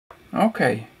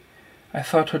Okay, I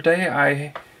thought today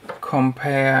I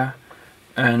compare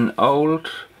an old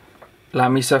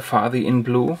Lamy Safari in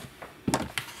blue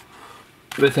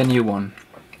with a new one.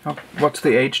 What's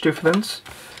the age difference?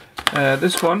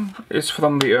 This one is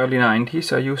from the early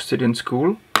 90s. I used it in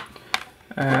school.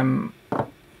 I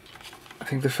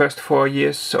think the first 4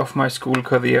 years of my school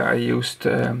career I used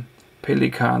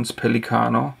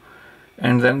Pelicano,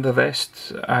 and then the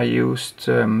rest I used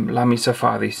Lamy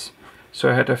Safaris. So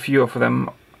I had a few of them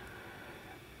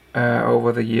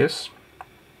over the years.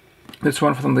 This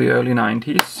one from the early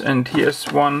 90s, and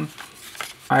here's one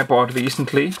I bought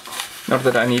recently. Not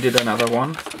that I needed another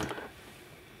one,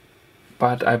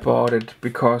 but I bought it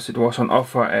because it was on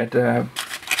offer at a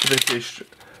British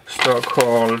store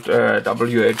called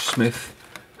WH Smith.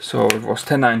 So it was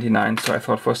 $10.99, so I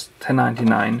thought for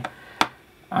 $10.99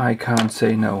 I can't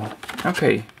say no.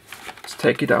 Okay, let's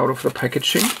take it out of the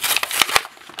packaging.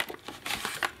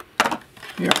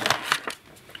 Yeah.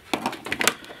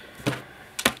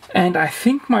 And I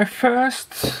think my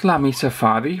first Lamy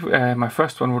Safari, my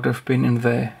first one would have been in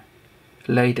the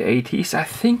late 80s. I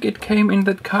think it came in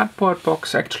that cardboard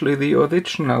box, actually the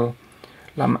original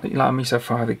Lamy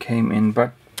Safari came in,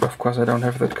 but of course I don't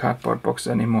have that cardboard box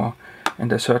anymore,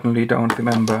 and I certainly don't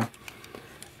remember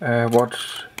what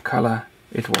color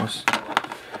it was.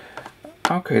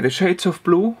 Okay, the shades of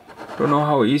blue, don't know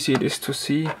how easy it is to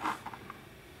see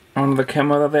on the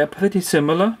camera. They're pretty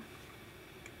similar.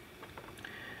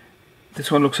 This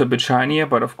one looks a bit shinier,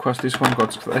 but of course this one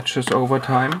got scratches over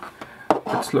time.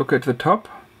 Let's look at the top.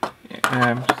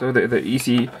 So the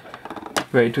easy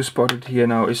way to spot it here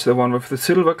now is the one with the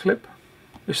silver clip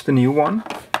is the new one.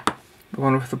 The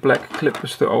one with the black clip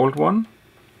is the old one.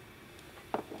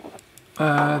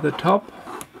 The top,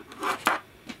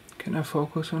 can I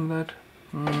focus on that?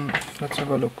 Let's have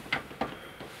a look.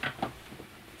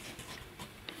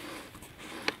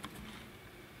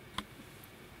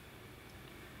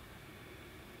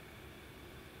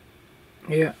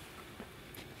 Yeah,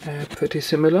 pretty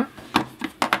similar.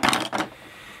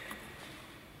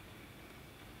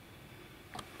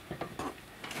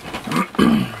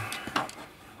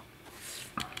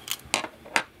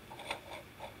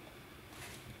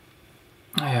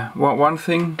 Yeah, one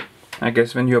thing I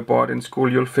guess when you're bored in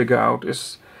school you'll figure out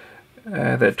is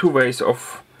there are two ways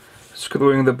of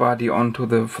screwing the body onto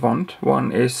the front.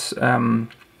 One is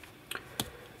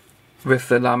with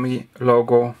the Lamy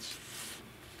logo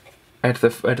at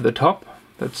the top.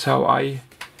 That's how I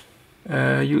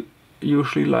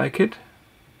usually like it.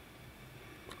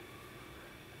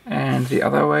 And the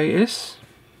other way is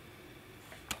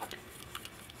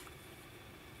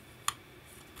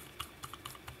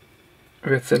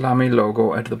with the Lamy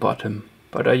logo at the bottom.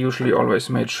 But I usually always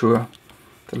made sure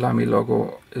the Lamy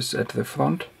logo is at the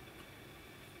front.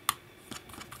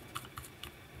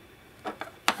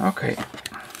 Okay.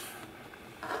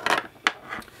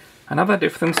 Another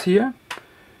difference here.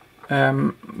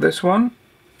 This one,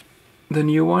 the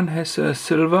new one, has a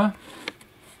silver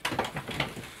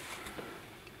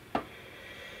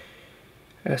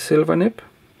nib,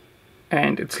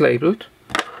 and it's labeled.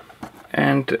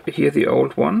 And here the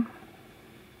old one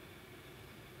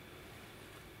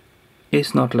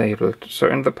is not labeled. So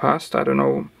in the past, I don't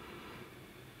know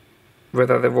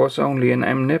whether there was only an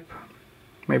M nib.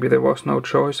 Maybe there was no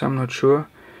choice, I'm not sure.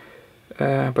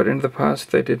 But in the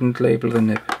past they didn't label the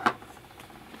nib.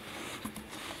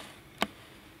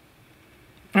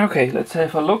 Okay, let's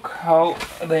have a look how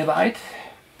they light.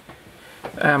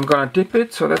 I'm gonna dip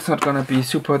it, so that's not gonna be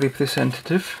super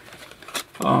representative.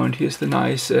 Oh, and here's the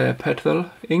nice petrol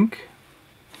ink.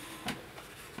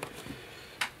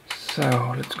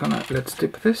 So let's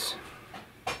dip this.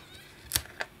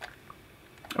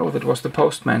 Oh, that was the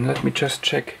postman. Let me just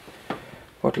check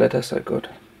what letters I got.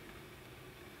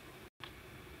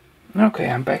 Okay,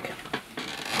 I'm back.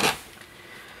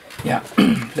 Yeah,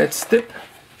 let's dip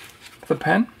the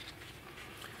pen.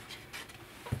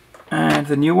 And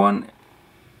the new one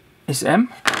is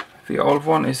M. The old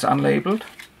one is unlabeled.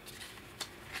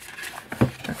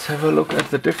 Let's have a look at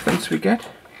the difference we get.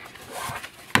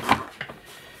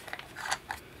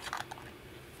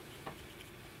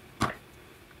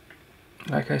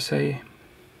 Like I say,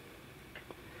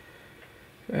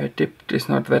 dipped is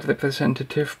not that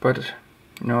representative, but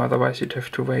you know, otherwise you'd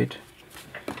have to wait.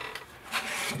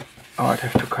 Or I'd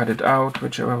have to cut it out,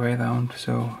 whichever way around,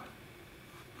 so.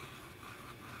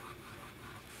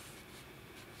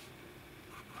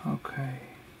 Okay,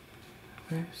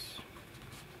 this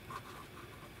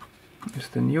is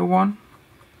the new one.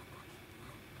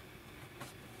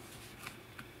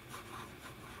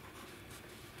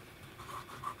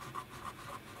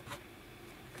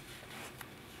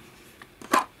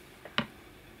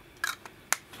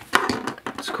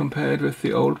 compare it with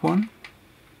the old one.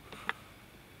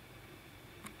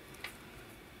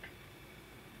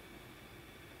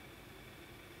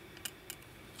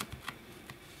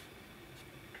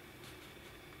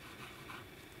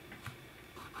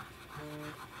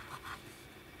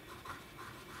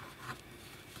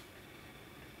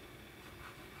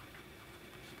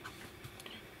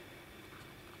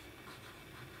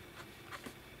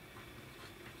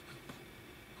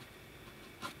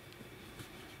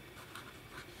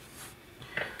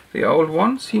 The old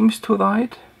one seems to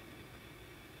write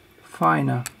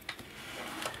finer.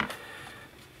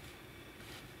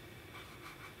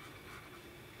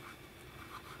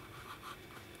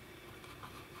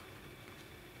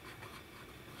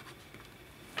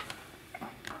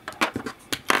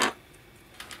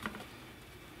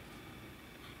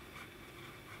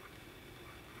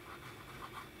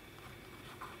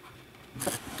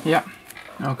 Yeah,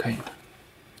 okay.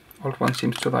 Old one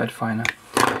seems to write finer.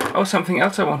 Oh, something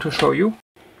else I want to show you.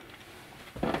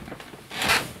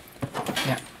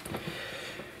 Yeah.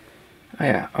 Oh,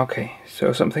 yeah, okay.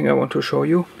 So something I want to show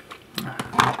you.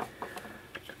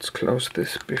 Let's close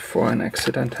this before an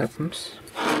accident happens.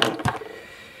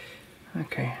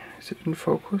 Okay, is it in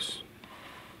focus?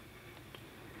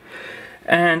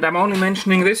 And I'm only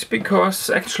mentioning this because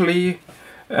actually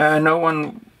no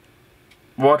one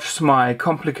watches my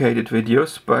complicated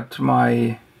videos, but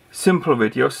my simple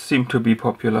videos seem to be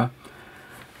popular.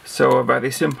 So a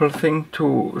very simple thing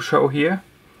to show here.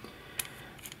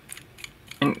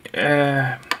 And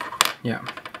yeah,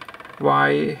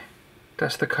 why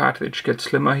does the cartridge get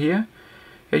slimmer here?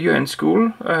 You're in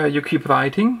school, you keep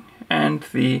writing, and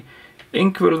the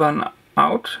ink will run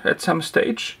out at some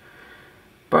stage,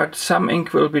 but some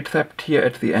ink will be trapped here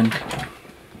at the end.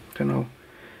 Don't know,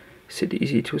 is it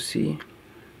easy to see?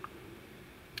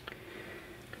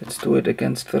 Let's do it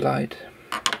against the light.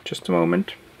 Just a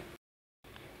moment.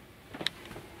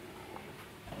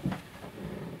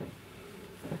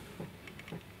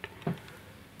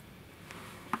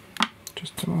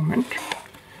 Just a moment.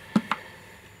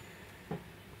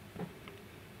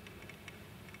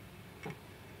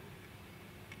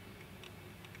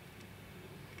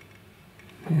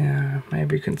 Yeah,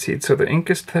 maybe you can see it. So the ink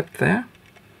is trapped there.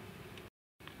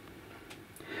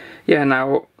 Yeah,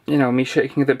 now, you know, me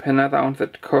shaking the pen around,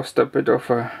 that caused a bit of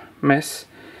a mess.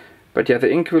 But yeah,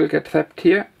 the ink will get trapped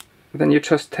here. Then you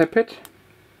just tap it.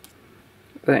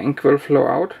 The ink will flow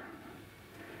out.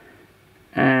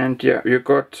 And yeah, you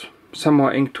got some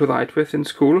more ink to write with in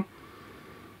school.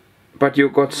 But you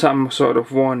got some sort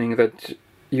of warning that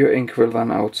your ink will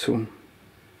run out soon.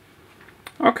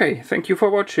 Okay, thank you for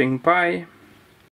watching. Bye.